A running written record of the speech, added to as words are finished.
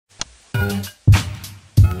Hello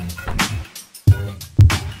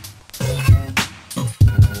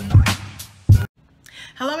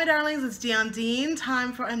my darlings, it's Dion Dean.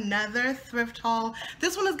 Time for another thrift haul.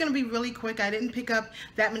 This one is going to be really quick. I didn't pick up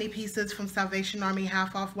that many pieces from Salvation Army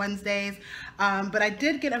half off Wednesdays, but I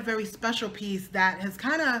did get a very special piece that has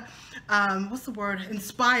kind of,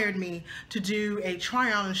 inspired me to do a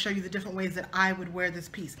try on and show you the different ways that I would wear this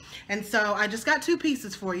piece. And so I just got two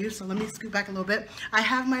pieces for you, so let me scoot back a little bit. I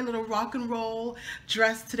have my little rock and roll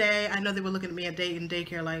dress today. I know they were looking at me at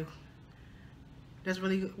daycare like, that's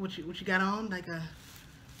really what you got on, like a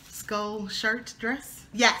skull shirt dress?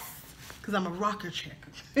 Yes, because I'm a rocker chick.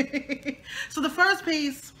 So the first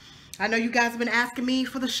piece, I know you guys have been asking me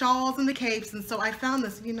for the shawls and the capes, and so I found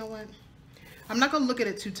this. You know what? I'm not going to look at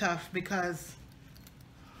it too tough because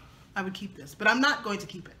I would keep this, but I'm not going to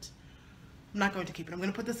keep it. I'm not going to keep it. I'm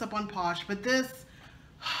going to put this up on Posh, but this,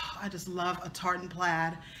 I just love a tartan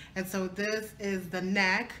plaid. And so this is the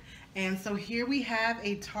neck, and so here we have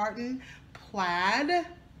a tartan plaid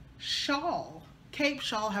shawl. Cape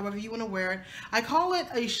shawl, however you want to wear it. I call it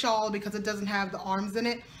a shawl because it doesn't have the arms in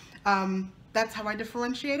it. That's how I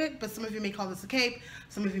differentiate it, but some of you may call this a cape,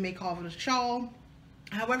 some of you may call it a shawl.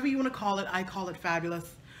 However you want to call it, I call it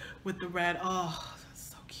fabulous with the red. Oh, that's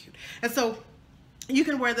so cute. And so you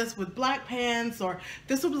can wear this with black pants, or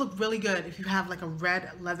this would look really good if you have like a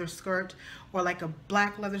red leather skirt or like a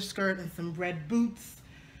black leather skirt and some red boots.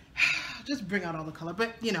 Just bring out all the color,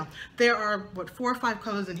 but you know, there are what, 4 or 5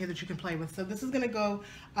 colors in here that you can play with. So this is going to go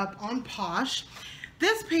up on Posh.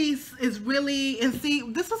 This piece is really, and see,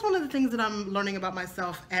 this is one of the things that I'm learning about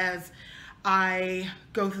myself as I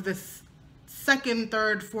go through this second,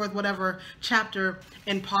 third, fourth, whatever chapter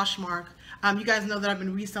in Poshmark. You guys know that I've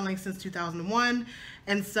been reselling since 2001,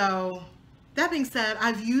 and so that being said,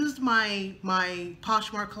 I've used my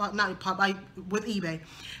Poshmark, with eBay.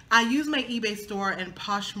 I use my eBay store and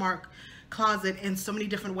Poshmark closet in so many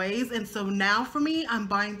different ways, and so now for me, I'm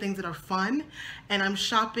buying things that are fun, and I'm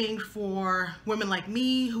shopping for women like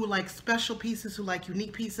me who like special pieces, who like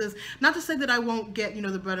unique pieces. Not to say that I won't get, you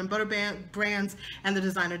know, the bread and butter brands and the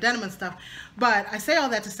designer denim and stuff, but I say all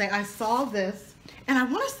that to say I saw this, and I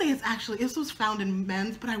want to say it's actually, this was found in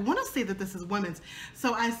men's, but I want to say that this is women's.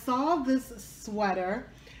 So I saw this sweater.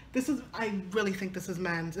 This is, I really think this is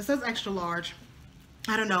men's. It says extra large.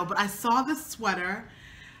 I don't know, but I saw this sweater,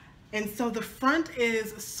 and so the front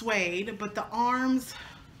is suede, but the arms,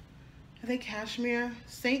 are they cashmere?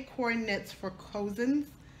 St. Croix knits for Cousins.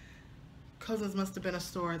 Cousins must have been a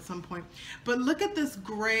store at some point. But look at this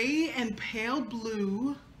gray and pale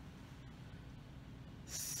blue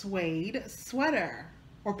suede sweater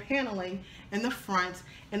or paneling in the front.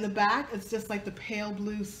 In the back, it's just like the pale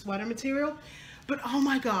blue sweater material. But oh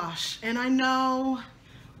my gosh, and I know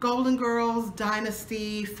Golden Girls,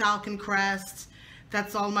 Dynasty, Falcon Crest,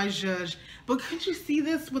 that's all my zhuzh. But could you see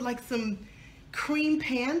this with like some cream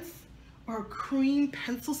pants or a cream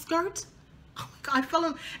pencil skirt? Oh my God, I fell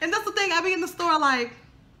in, and that's the thing, I be in the store like,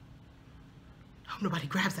 hope nobody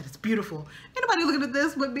grabs that, it's beautiful. Ain't nobody looking at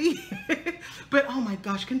this but me. But oh my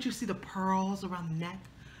gosh, couldn't you see the pearls around the neck?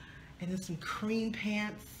 And then some cream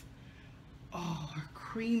pants. Oh, her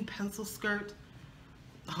cream pencil skirt.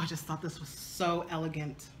 Oh, I just thought this was so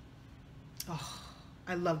elegant. Oh,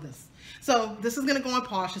 I love this. So this is gonna go on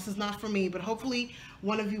Posh. This is not for me, but hopefully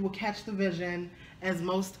one of you will catch the vision, as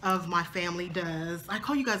most of my family does. I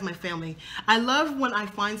call you guys my family. I love when I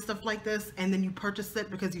find stuff like this and then you purchase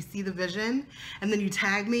it because you see the vision and then you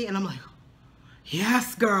tag me and I'm like,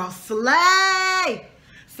 yes girl, slay!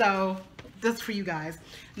 So that's for you guys.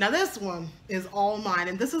 Now this one is all mine,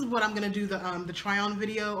 and this is what I'm gonna do the try on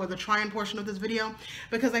video, or the try on portion of this video,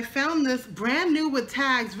 because I found this brand new with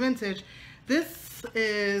tags, vintage. This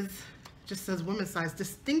is, just says women's size,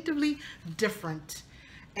 distinctively different.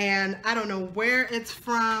 And I don't know where it's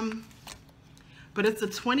from, but it's a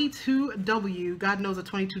 22W. God knows a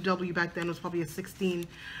 22W back then was probably a 16,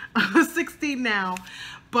 16 now.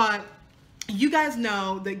 But you guys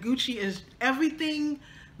know that Gucci is everything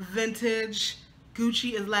vintage.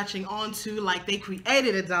 Gucci is latching onto, like they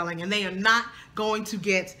created it, darling, and they are not going to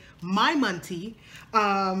get my money.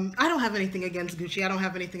 I don't have anything against Gucci. I don't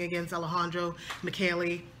have anything against Alejandro,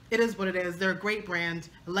 Michele. It is what it is. They're a great brand,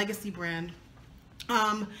 a legacy brand.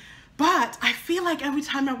 But I feel like every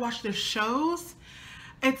time I watch their shows,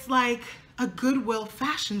 it's like a Goodwill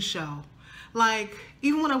fashion show. Like,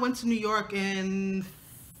 even when I went to New York in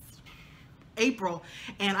April,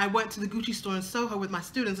 and I went to the Gucci store in Soho with my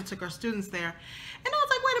students, I took our students there, and I was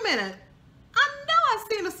like, wait a minute, I know I've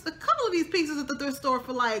seen a couple of these pieces at the thrift store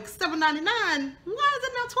for like $7.99. Why is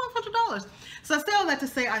it now $1,200? So I say all that to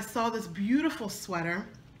say I saw this beautiful sweater,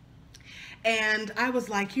 And I was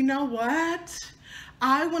like, you know what?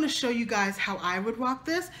 I want to show you guys how I would rock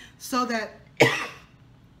this so that,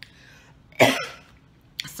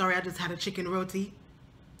 sorry, I just had a chicken roti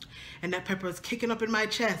and that pepper is kicking up in my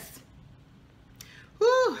chest.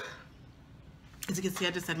 Whew. As you can see,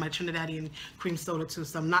 I just had my Trinidadian cream soda too,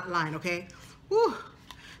 so I'm not lying, okay? Whew.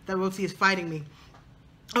 That roti is fighting me.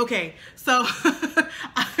 Okay, so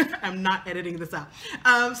I'm not editing this out.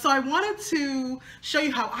 So I wanted to show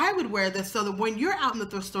you how I would wear this so that when you're out in the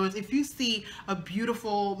thrift stores, if you see a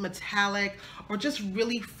beautiful metallic or just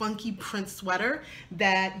really funky print sweater,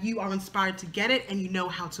 that you are inspired to get it and you know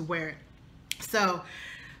how to wear it. So,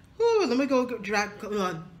 let me go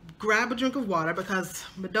grab a drink of water because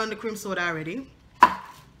I've done the cream soda already.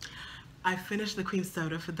 I finished the cream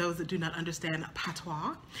soda for those that do not understand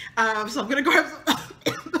patois. So I'm gonna grab some,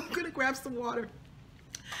 I'm gonna grab some water,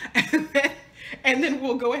 and then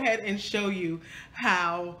we'll go ahead and show you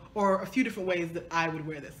how, or a few different ways that I would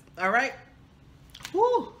wear this. All right.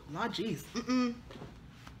 Woo, Lord jeez.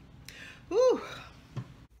 Woo.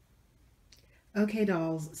 Okay,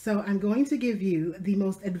 dolls, so I'm going to give you the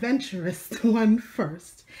most adventurous one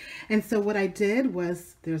first. And so what I did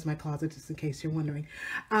was, there's my closet just in case you're wondering.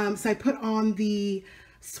 So I put on the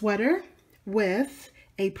sweater with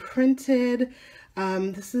a printed,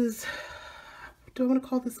 this is, do I want to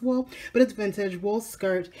call this wool? But it's vintage wool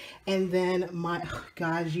skirt. And then my,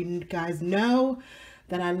 guys, you guys know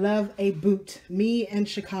that I love a boot. Me and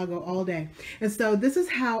Chicago all day. And so this is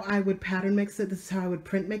how I would pattern mix it. This is how I would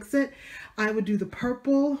print mix it. I would do the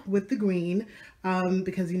purple with the green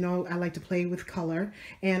because, you know, I like to play with color.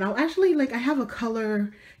 And I'll actually, I have a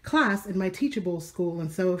color class in my Teachable school.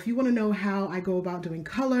 And so if you want to know how I go about doing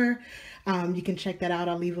color, you can check that out.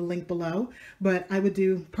 I'll leave a link below. But I would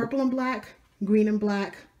do purple and black, green and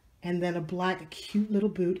black, and then a black cute little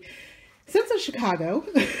boot. Since it's Chicago,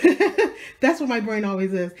 that's what my brain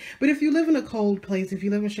always is. But if you live in a cold place, if you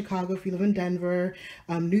live in Chicago, if you live in Denver,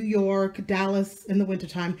 New York, Dallas in the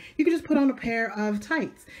wintertime, you can just put on a pair of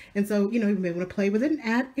tights. And so, you know, you may want to play with it and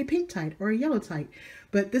add a pink tight or a yellow tight.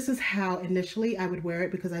 But this is how initially I would wear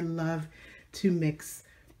it because I love to mix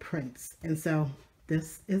prints. And so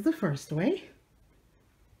this is the first way.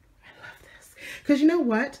 I love this. Because you know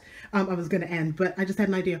what? I was going to end, but I just had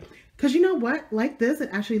an idea. Because you know what? Like this, it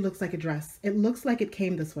actually looks like a dress. It looks like it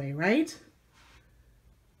came this way, right?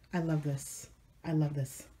 I love this. I love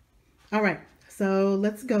this. All right, so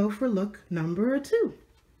let's go for look number 2.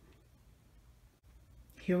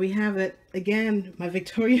 Here we have it. Again, my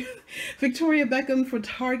Victoria Beckham for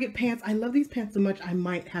Target pants. I love these pants so much, I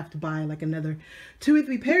might have to buy like another 2 or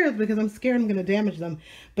 3 pairs because I'm scared I'm going to damage them.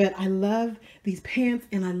 But I love these pants,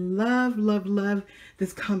 and I love, love, love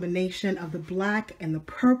this combination of the black and the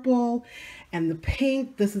purple and the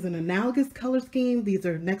pink. This is an analogous color scheme. These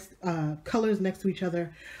are next colors next to each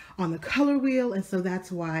other on the color wheel, and so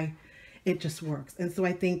that's why it just works. And so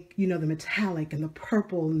I think, you know, the metallic and the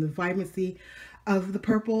purple and the vibrancy of the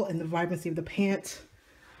purple and the vibrancy of the pant,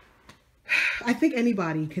 I think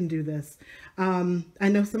anybody can do this. I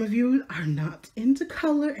know some of you are not into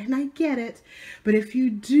color, and I get it, but if you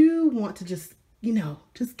do want to just, you know,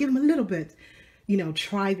 just give them a little bit, you know,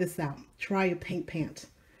 try this out. Try a pink pant.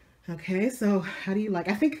 Okay, so how do you like?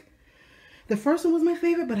 I think the first one was my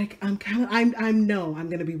favorite, but I know I'm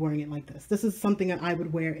going to be wearing it like this. This is something that I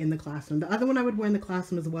would wear in the classroom. The other one I would wear in the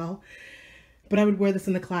classroom as well. But I would wear this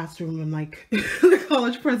in the classroom when, like, the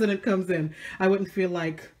college president comes in. I wouldn't feel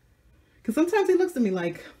like, because sometimes he looks at me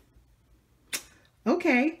like,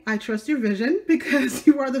 okay, I trust your vision because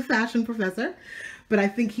you are the fashion professor. But I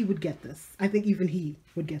think he would get this. I think even he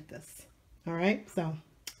would get this. All right, so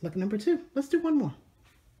look number 2. Let's do one more.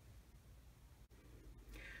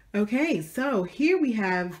 Okay, so here we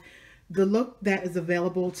have the look that is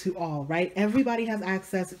available to all, right? Everybody has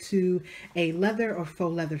access to a leather or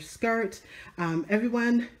faux leather skirt.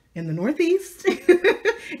 Everyone in the Northeast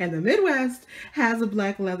and the Midwest has a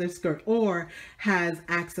black leather skirt or has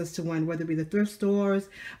access to one, whether it be the thrift stores,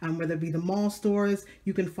 whether it be the mall stores.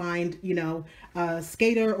 You can find, you know, a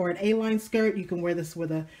skater or an A-line skirt. You can wear this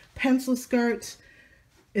with a pencil skirt.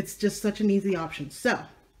 It's just such an easy option. So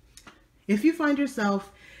if you find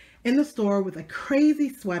yourself in the store with a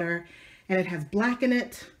crazy sweater and it has black in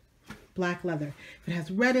it, black leather. If it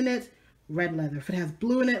has red in it, red leather. If it has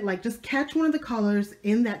blue in it, like, just catch one of the colors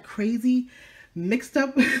in that crazy mixed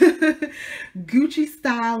up Gucci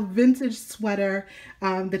style vintage sweater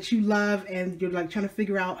that you love and you're like trying to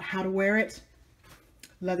figure out how to wear it.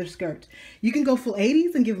 Leather skirt. You can go full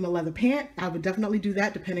 80s and give them a leather pant. I would definitely do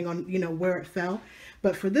that depending on, you know, where it fell.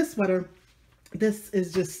 But for this sweater, this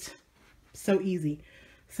is just so easy.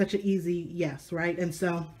 Such an easy yes, right? And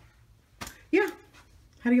so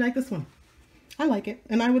How do you like this one? I like it.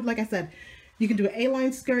 And I would, like I said, you can do an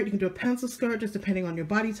A-line skirt, you can do a pencil skirt, just depending on your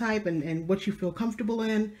body type and what you feel comfortable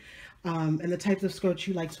in, and the types of skirts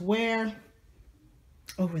you like to wear.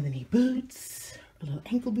 Over the knee boots, little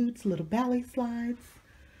ankle boots, little ballet slides.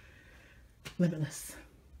 Limitless.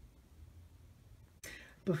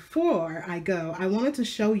 Before I go, I wanted to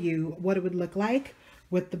show you what it would look like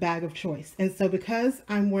with the bag of choice. And so because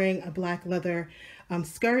I'm wearing a black leather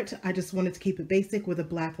skirt, I just wanted to keep it basic with a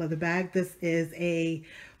black leather bag. This is a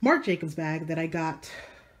Marc Jacobs bag that I got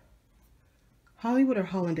Hollywood or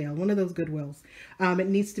Hollandale, one of those Goodwills. It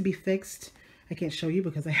needs to be fixed. I can't show you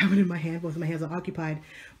because I have it in my hand. Both of my hands are occupied.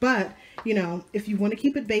 But, you know, if you want to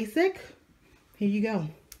keep it basic, here you go.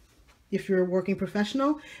 If you're a working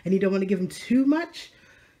professional and you don't want to give them too much,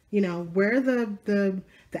 you know, wear the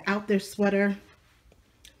out there sweater,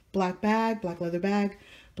 black bag, black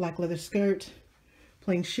leather skirt,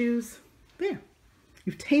 plain shoes. There.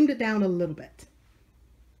 You've tamed it down a little bit.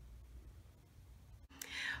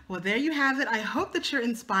 Well, there you have it. I hope that you're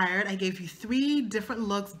inspired. I gave you 3 different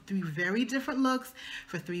looks, 3 very different looks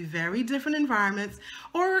for 3 very different environments.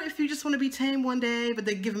 Or if you just want to be tame one day, but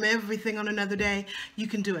they give them everything on another day, you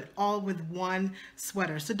can do it all with one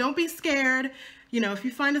sweater. So don't be scared. You know, if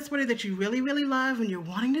you find a sweater that you really, really love and you're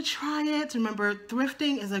wanting to try it, remember,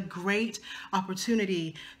 thrifting is a great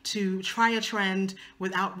opportunity to try a trend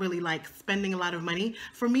without really like spending a lot of money.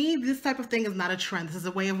 For me, this type of thing is not a trend. This is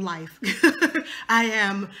a way of life. I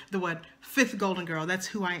am the 5th golden girl. That's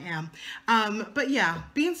who I am. But yeah,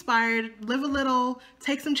 be inspired, live a little,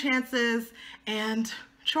 take some chances, and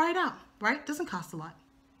try it out, right? Doesn't cost a lot.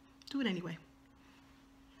 Do it anyway.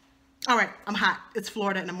 All right, I'm hot. It's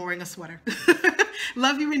Florida and I'm wearing a sweater.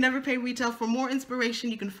 Love you. We never pay retail. For more inspiration,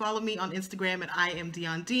 you can follow me on Instagram at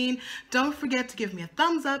 @IamDionDean. Don't forget to give me a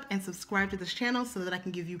thumbs up and subscribe to this channel so that I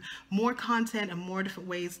can give you more content and more different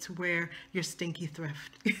ways to wear your stinky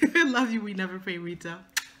thrift. Love you. We never pay retail.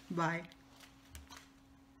 Bye.